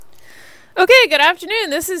Okay, good afternoon.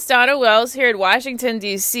 This is Donna Wells here in Washington,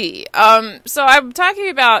 D.C. So I'm talking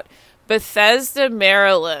about Bethesda,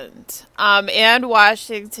 Maryland, and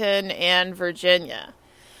Washington and Virginia.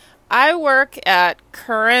 I work at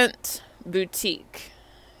Current Boutique,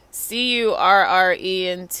 Current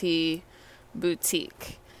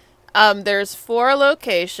Boutique. There's 4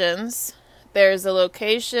 locations. There's a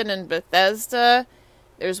location in Bethesda.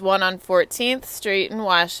 There's one on 14th Street in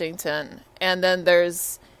Washington. And then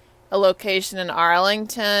there's a location in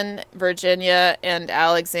Arlington, Virginia, and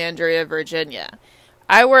Alexandria, Virginia.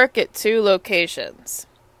 I work at 2 locations.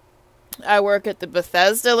 I work at the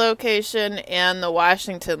Bethesda location and the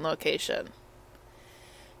Washington location.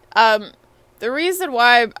 The reason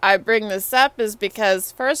why I bring this up is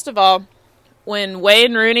because, first of all, when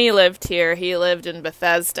Wayne Rooney lived here, he lived in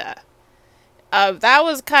Bethesda. That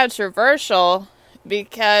was controversial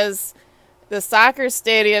because the soccer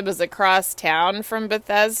stadium is across town from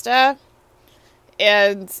Bethesda,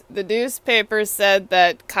 and the newspaper said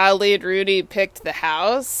that Colleen Rooney picked the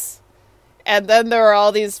house, and then there were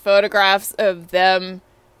all these photographs of them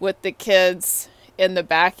with the kids in the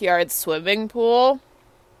backyard swimming pool.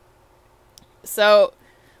 So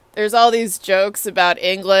there's all these jokes about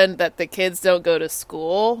England that the kids don't go to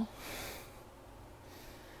school.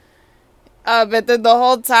 But then the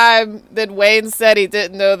whole time, then Wayne said he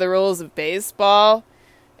didn't know the rules of baseball,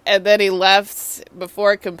 and then he left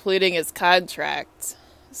before completing his contract.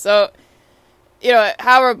 So,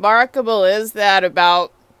 how remarkable is that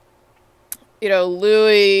about,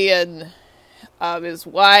 Louis and his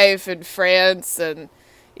wife in France, and,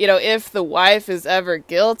 if the wife is ever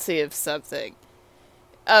guilty of something.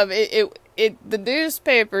 The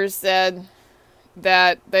newspaper said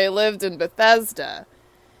that they lived in Bethesda.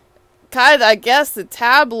 I guess the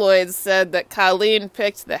tabloids said that Colleen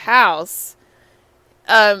picked the house.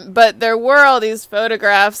 But there were all these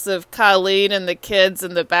photographs of Colleen and the kids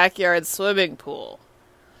in the backyard swimming pool.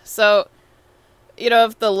 So,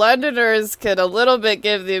 if the Londoners could a little bit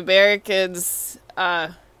give the Americans,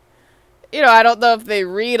 I don't know if they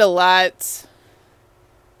read a lot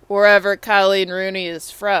wherever Colleen Rooney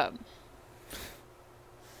is from.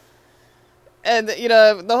 And,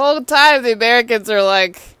 the whole time the Americans are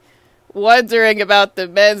like, wondering about the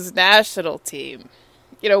men's national team.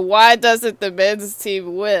 Why doesn't the men's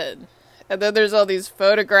team win? And then there's all these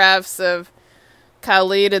photographs of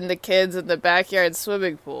Colleen and the kids in the backyard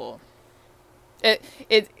swimming pool. It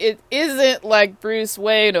isn't like Bruce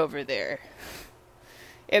Wayne over there.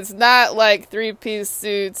 It's not like 3-piece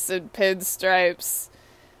suits and pinstripes.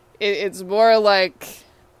 It's more like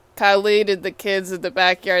Colleen and the kids in the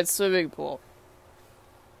backyard swimming pool.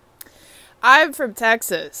 I'm from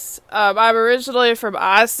Texas. I'm originally from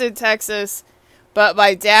Austin, Texas, but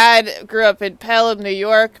my dad grew up in Pelham, New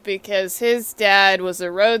York, because his dad was a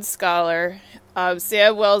Rhodes Scholar.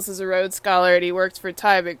 Sam Wells is a Rhodes Scholar, and he worked for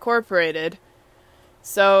Time Incorporated.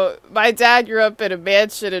 So my dad grew up in a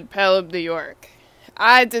mansion in Pelham, New York.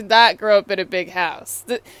 I did not grow up in a big house.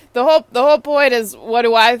 The whole point is, what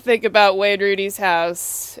do I think about Wayne Rooney's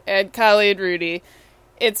house and Colleen Rooney?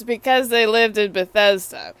 It's because they lived in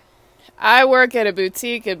Bethesda. I work at a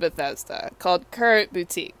boutique in Bethesda called Current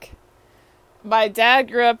Boutique. My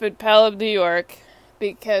dad grew up in Pelham, New York,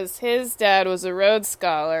 because his dad was a Rhodes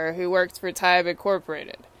Scholar who worked for Time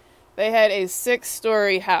Incorporated. They had a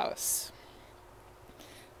 6-story house.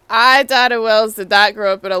 I, Donna Wells, did not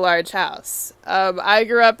grow up in a large house. I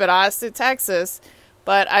grew up in Austin, Texas,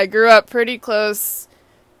 but I grew up pretty close.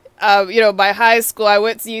 My high school, I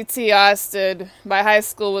went to UT Austin. My high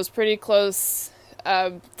school was pretty close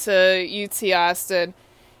to UT Austin.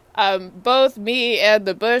 Both me and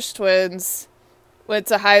the Bush twins went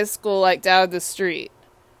to high school down the street.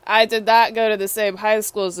 I did not go to the same high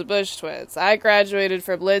school as the Bush twins. I graduated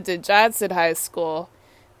from Lyndon Johnson High School.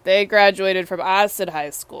 They graduated from Austin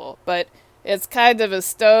High School. But it's kind of a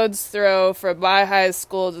stone's throw from my high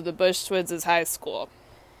school to the Bush twins' high school.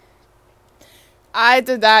 I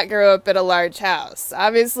did not grow up in a large house.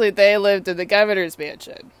 Obviously, they lived in the governor's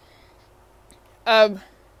mansion. The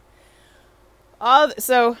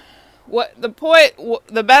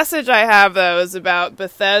message I have, though, is about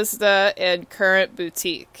Bethesda and Current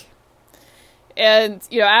Boutique. And,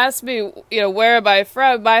 ask me, where am I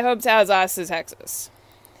from? My hometown is Austin, Texas.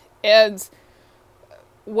 And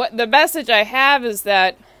what the message I have is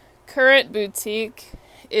that Current Boutique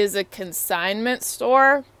is a consignment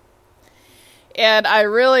store. And I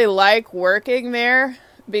really like working there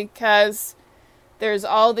because there's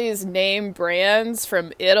all these name brands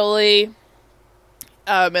from Italy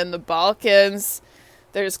and the Balkans.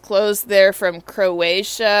 There's clothes there from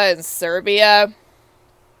Croatia and Serbia.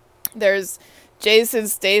 There's Jason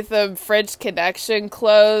Statham French Connection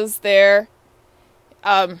clothes there.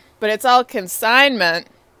 But it's all consignment.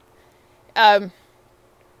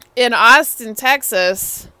 In Austin,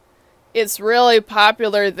 Texas, it's really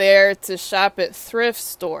popular there to shop at thrift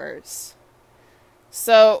stores.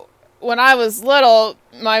 So when I was little,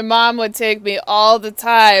 my mom would take me all the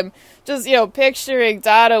time, just, picturing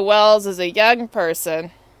Donna Wells as a young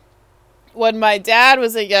person. When my dad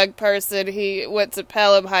was a young person, he went to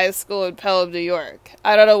Pelham High School in Pelham, New York.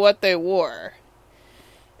 I don't know what they wore.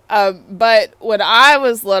 But when I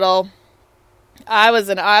was little, I was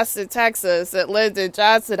in Austin, Texas at Lyndon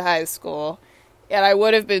Johnson High School, and I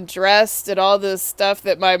would have been dressed in all this stuff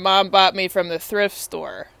that my mom bought me from the thrift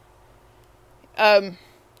store.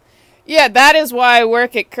 Yeah, that is why I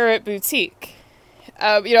work at Current Boutique.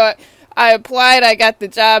 I applied, I got the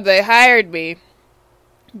job, they hired me.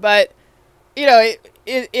 But,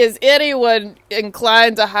 is anyone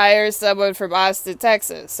inclined to hire someone from Austin,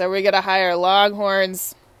 Texas? Are we going to hire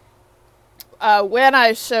Longhorns? When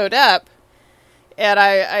I showed up and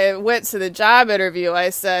I went to the job interview, I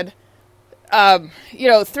said,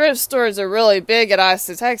 thrift stores are really big in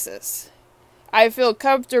Austin, Texas. I feel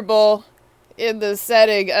comfortable in the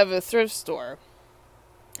setting of a thrift store.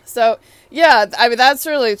 So, yeah, that's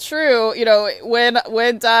really true.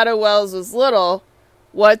 When Donna Wells was little,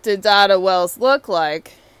 what did Donna Wells look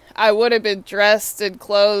like? I would have been dressed in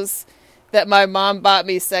clothes that my mom bought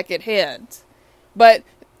me secondhand. But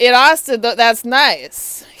in Austin, that's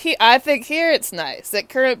nice. I think here it's nice. At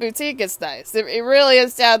Current Boutique, it's nice. It really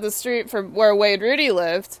is down the street from where Wayne Rooney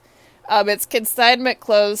lived. It's consignment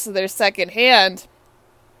clothes, so they're secondhand.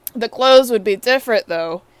 The clothes would be different,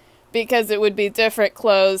 though, because it would be different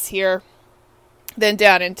clothes here than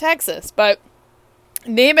down in Texas. But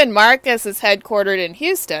Neiman Marcus is headquartered in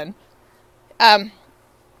Houston.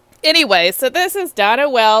 Anyway, so this is Donna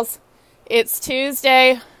Wells. It's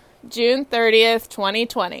Tuesday, June 30th,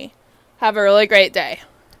 2020. Have a really great day.